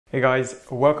Hey guys,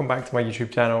 welcome back to my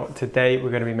YouTube channel. Today we're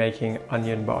going to be making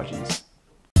onion bhajis.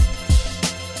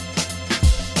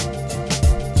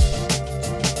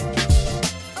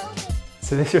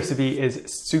 So this recipe is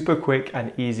super quick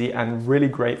and easy and really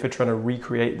great for trying to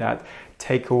recreate that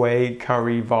takeaway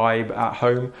curry vibe at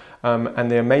home.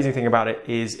 And the amazing thing about it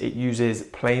is it uses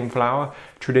plain flour.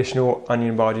 Traditional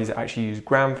onion bhajis actually use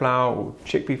gram flour or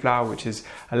chickpea flour, which is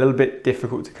a little bit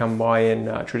difficult to come by in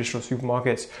traditional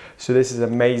supermarkets. So this is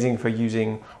amazing for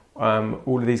using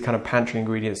all of these kind of pantry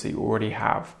ingredients that you already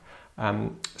have.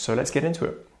 So let's get into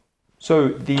it. So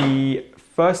the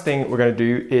first thing we're going to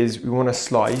do is we want to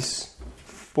slice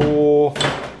 4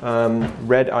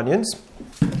 red onions.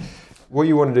 What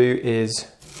you want to do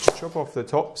is chop off the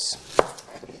tops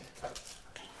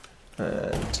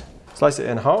and slice it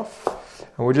in half.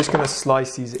 And we're just going to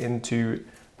slice these into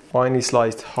finely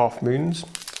sliced half moons.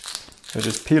 So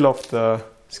just peel off the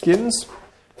skins,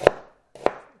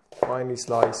 finely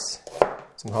slice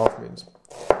some half moons.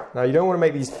 Now you don't want to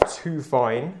make these too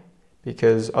fine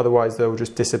because otherwise they'll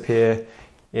just disappear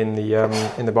in the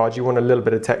bhaji. You want a little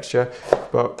bit of texture,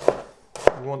 but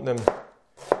you want them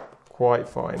quite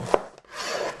fine.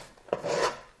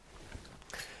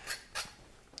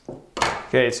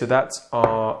 Okay, so that's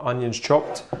our onions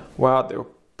chopped. Wow, they were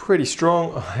pretty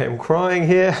strong. I am crying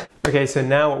here. Okay, so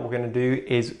now what we're going to do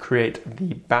is create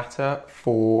the batter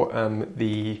for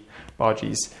the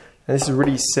bhajis. And this is a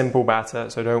really simple batter,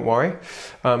 so don't worry.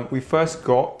 We first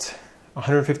got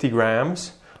 150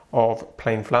 grams of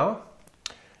plain flour.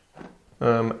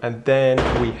 And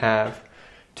then we have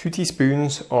 2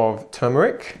 teaspoons of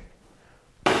turmeric,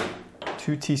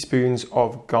 2 teaspoons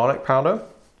of garlic powder,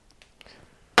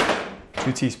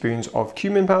 2 teaspoons of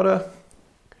cumin powder,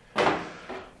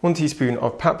 1 teaspoon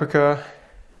of paprika,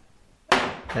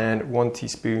 and 1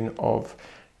 teaspoon of,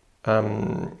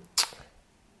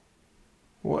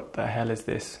 what the hell is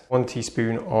this? 1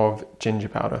 teaspoon of ginger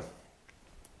powder.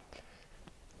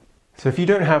 So if you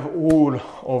don't have all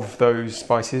of those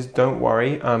spices, don't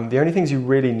worry. The only things you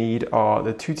really need are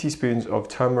the 2 teaspoons of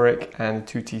turmeric and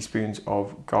 2 teaspoons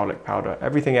of garlic powder.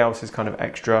 Everything else is kind of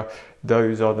extra.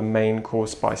 Those are the main core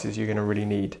spices you're gonna really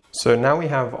need. So now we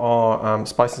have our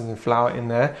spices and flour in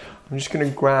there. I'm just gonna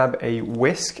grab a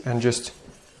whisk and just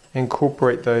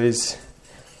incorporate those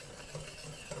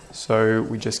so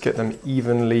we just get them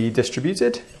evenly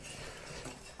distributed,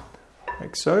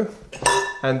 like so.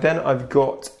 And then I've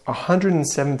got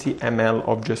 170 ml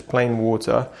of just plain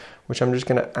water, which I'm just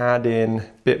going to add in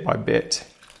bit by bit.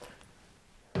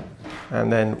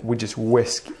 And then we just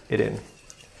whisk it in.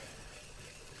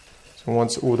 So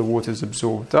once all the water is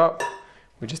absorbed up,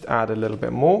 we just add a little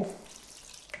bit more.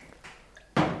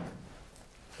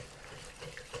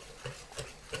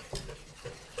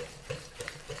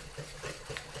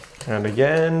 And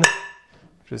again,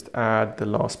 just add the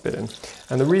last bit in.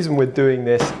 And the reason we're doing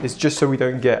this is just so we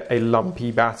don't get a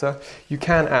lumpy batter. You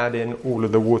can add in all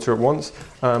of the water at once.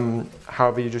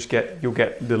 However, you'll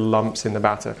get little lumps in the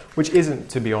batter, which isn't,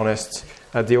 to be honest,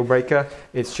 a deal breaker.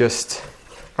 It's just,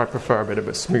 I prefer a bit of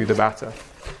a smoother batter.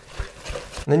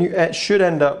 And then you should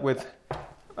end up with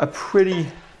a pretty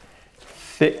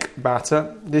thick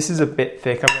batter. This is a bit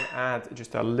thick. I'm gonna add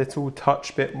just a little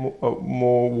touch bit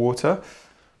more water.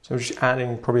 So I'm just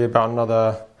adding probably about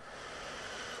another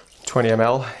 20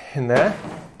 ml in there.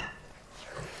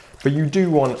 But you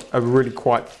do want a really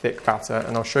quite thick batter,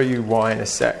 and I'll show you why in a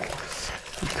sec.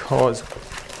 Because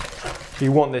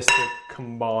you want this to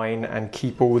combine and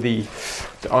keep all the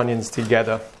onions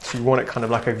together. So you want it kind of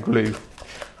like a glue.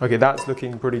 Okay, that's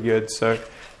looking pretty good, so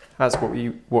that's what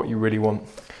you really want.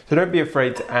 So don't be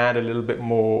afraid to add a little bit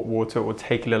more water or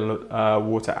take a little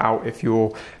water out if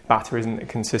your batter isn't the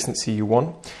consistency you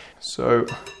want. So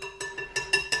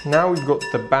now we've got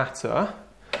the batter,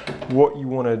 what you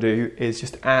want to do is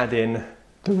just add in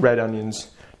the red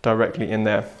onions directly in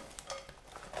there.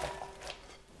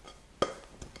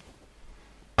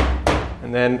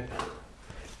 And then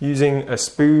using a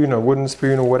spoon, a wooden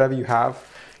spoon or whatever you have,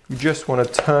 you just want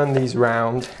to turn these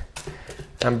round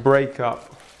and break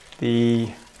up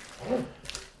the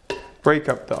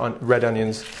red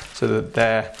onions so that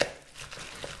they're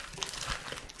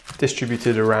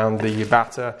distributed around the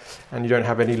batter and you don't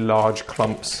have any large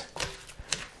clumps.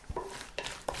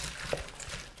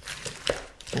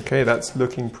 Okay, that's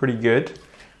looking pretty good.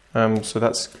 So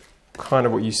that's kind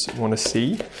of what you want to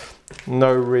see.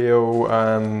 No real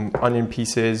onion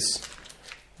pieces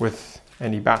with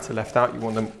any batter left out. You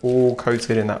want them all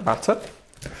coated in that batter.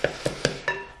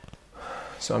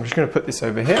 So I'm just going to put this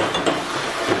over here.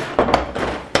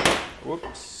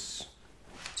 Whoops.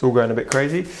 It's all going a bit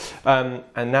crazy. And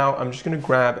now I'm just going to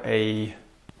grab a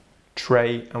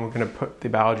tray and we're going to put the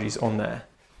bhajis on there.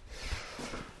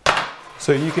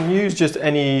 So you can use just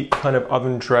any kind of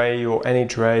oven tray or any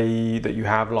tray that you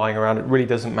have lying around. It really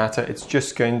doesn't matter. It's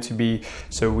just going to be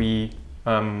so we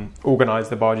organize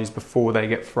the bhajis before they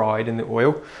get fried in the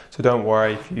oil. So don't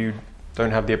worry if you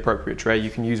don't have the appropriate tray.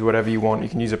 You can use whatever you want. You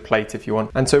can use a plate if you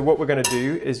want. And so what we're going to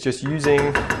do is just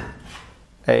using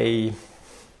a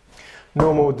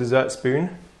normal dessert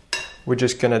spoon, we're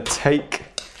just going to take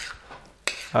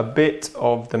a bit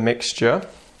of the mixture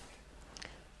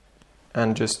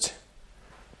and just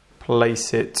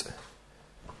place it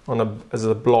on as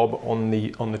a blob on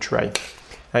the tray.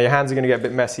 Now your hands are going to get a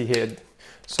bit messy here,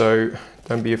 so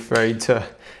don't be afraid to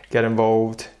get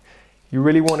involved. You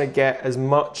really want to get as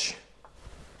much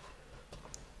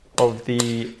of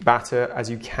the batter as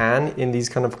you can in these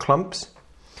kind of clumps,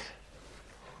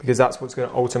 because that's what's going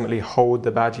to ultimately hold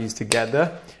the bhajis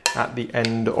together at the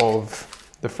end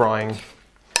of the frying.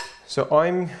 So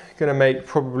I'm going to make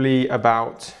probably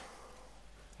about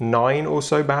 9 or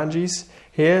so bhajis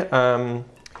here.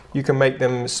 You can make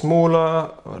them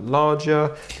smaller or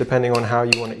larger depending on how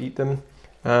you want to eat them.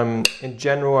 In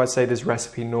general, I'd say this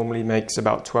recipe normally makes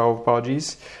about 12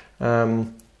 bhajis,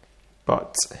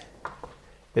 but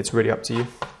it's really up to you.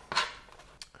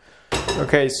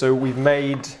 Okay, so we've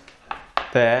made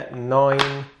there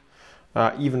 9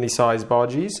 evenly sized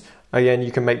bhajis. Again,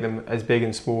 you can make them as big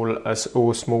and small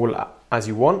as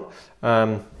you want.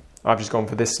 I've just gone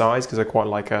for this size because I quite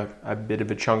like a bit of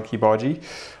a chunky bhaji.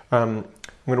 I'm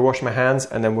going to wash my hands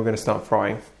and then we're going to start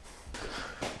frying.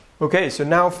 Okay, so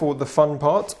now for the fun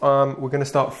part, we're going to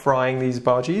start frying these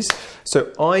bhajis.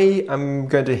 So I am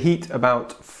going to heat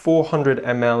about 400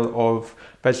 ml of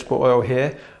vegetable oil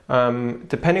here.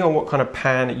 Depending on what kind of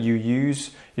pan you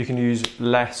use, you can use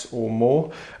less or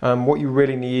more. What you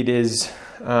really need is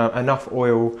enough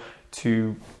oil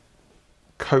to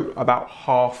coat about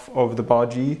half of the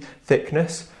bhaji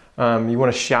thickness. You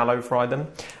want to shallow fry them.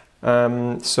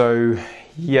 So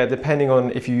yeah, depending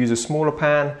on if you use a smaller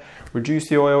pan, reduce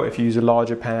the oil. If you use a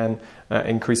larger pan,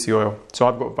 increase the oil. So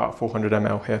I've got about 400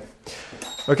 ml here.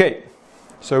 Okay,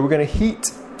 so we're going to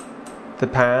heat the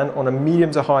pan on a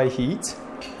medium to high heat.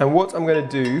 And what I'm going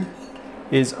to do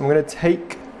is I'm going to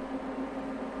take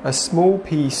a small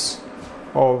piece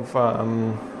of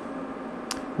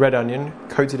red onion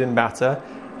coated in batter,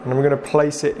 and I'm going to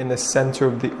place it in the center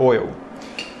of the oil.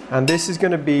 And this is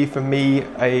going to be for me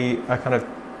a kind of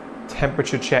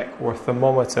temperature check or a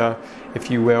thermometer,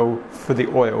 if you will, for the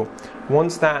oil.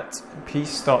 Once that piece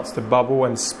starts to bubble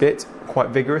and spit quite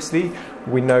vigorously,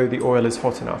 we know the oil is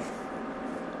hot enough.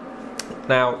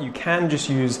 Now you can just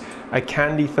use a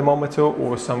candy thermometer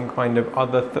or some kind of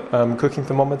other cooking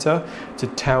thermometer to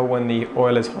tell when the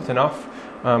oil is hot enough.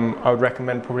 I would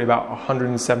recommend probably about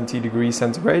 170 degrees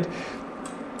centigrade,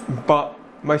 but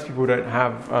most people don't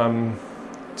have,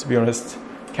 to be honest,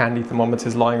 candy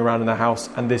thermometers lying around in the house,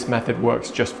 and this method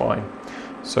works just fine.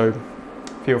 So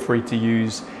feel free to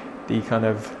use the kind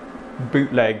of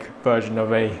bootleg version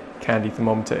of a candy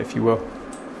thermometer, if you will.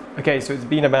 Okay, so it's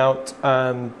been about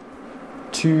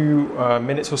 2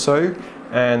 minutes or so,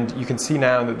 and you can see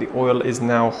now that the oil is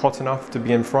now hot enough to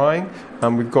begin frying.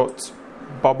 We've got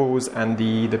bubbles and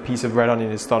the piece of red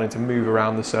onion is starting to move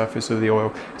around the surface of the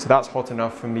oil, so that's hot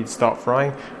enough for me to start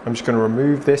frying. I'm just going to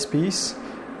remove this piece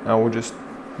and we'll just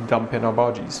dump in our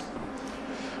bhajis.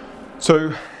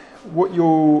 So what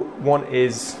you'll want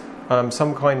is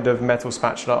some kind of metal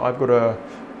spatula. I've got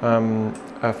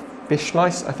a fish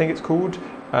slice, I think it's called,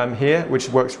 here, which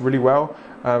works really well.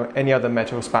 Any other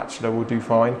metal spatula will do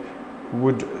fine.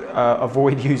 Would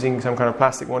avoid using some kind of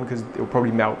plastic one because it will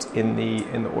probably melt in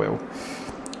the oil.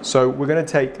 So we're going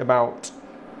to take about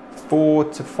 4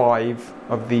 to 5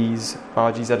 of these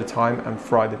bhajis at a time and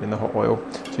fry them in the hot oil.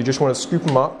 So you just want to scoop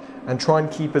them up and try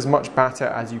and keep as much batter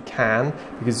as you can,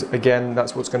 because again,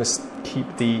 that's what's going to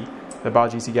keep the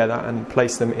bhajis together, and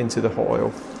place them into the hot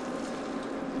oil.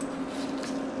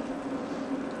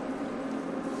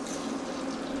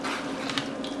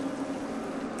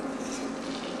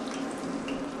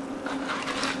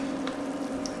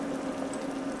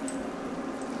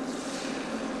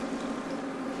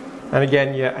 And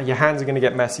again, your hands are going to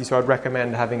get messy, so I'd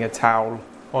recommend having a towel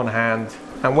on hand.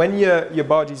 And when your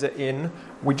bhajis are in,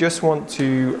 we just want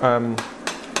to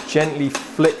gently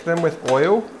flick them with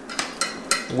oil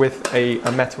with a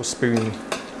metal spoon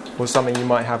or something you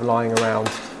might have lying around.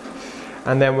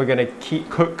 And then we're going to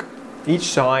cook each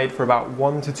side for about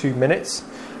 1 to 2 minutes,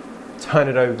 turn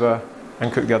it over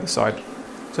and cook the other side.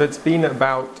 So it's been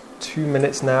about 2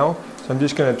 minutes now, so I'm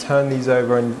just going to turn these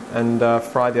over and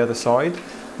fry the other side.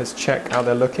 Let's check how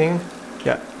they're looking.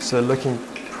 Yeah, so they're looking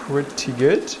pretty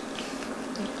good.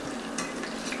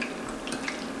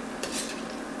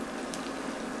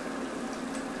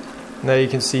 And there you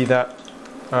can see that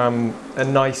are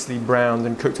nicely browned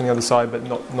and cooked on the other side, but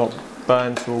not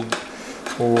burnt or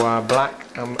black.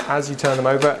 As you turn them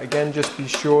over, again, just be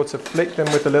sure to flick them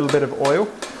with a little bit of oil.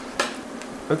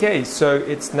 Okay, so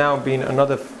it's now been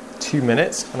another 2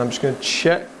 minutes, and I'm just going to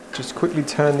check, just quickly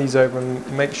turn these over and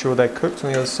make sure they're cooked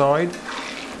on the other side.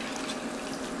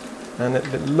 And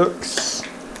it looks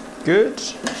good.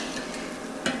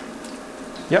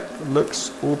 Yep, it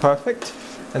looks all perfect.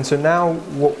 And so now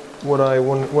what I'm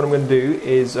going to do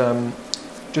is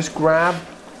just grab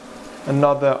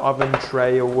another oven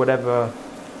tray or whatever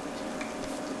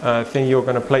thing you're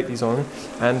going to plate these on,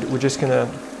 and we're just going to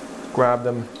grab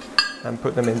them and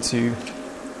put them into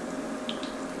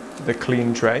the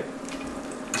clean tray.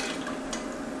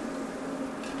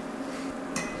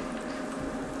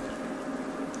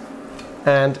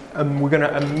 And we're going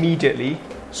to immediately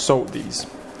salt these.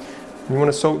 You want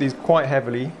to salt these quite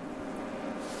heavily,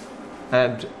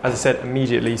 and as I said,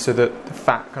 immediately, so that the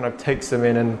fat kind of takes them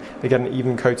in and they get an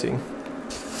even coating.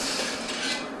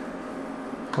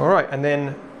 Alright, and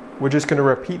then we're just going to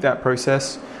repeat that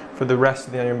process for the rest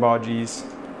of the onion bhajis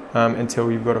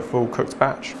until you've got a full cooked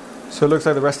batch. So it looks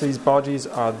like the rest of these bhajis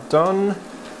are done.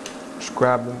 Just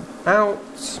grab them out.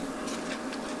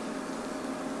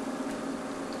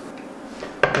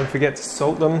 Don't forget to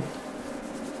salt them.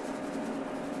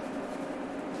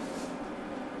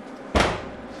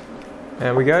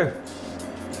 There we go.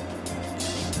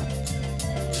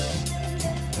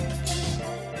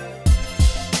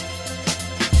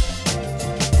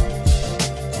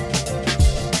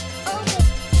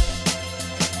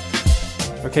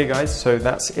 Okay guys, so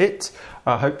that's it.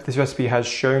 I hope this recipe has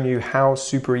shown you how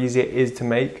super easy it is to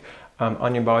make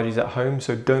onion bhajis at home.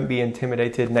 So don't be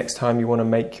intimidated next time you want to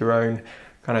make your own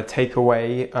kind of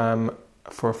takeaway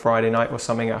for a Friday night or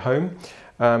something at home.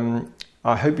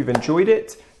 I hope you've enjoyed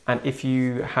it. And if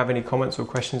you have any comments or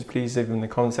questions, please leave them in the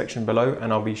comment section below,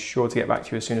 and I'll be sure to get back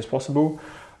to you as soon as possible.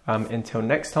 Until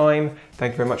next time,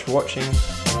 thank you very much for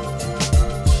watching.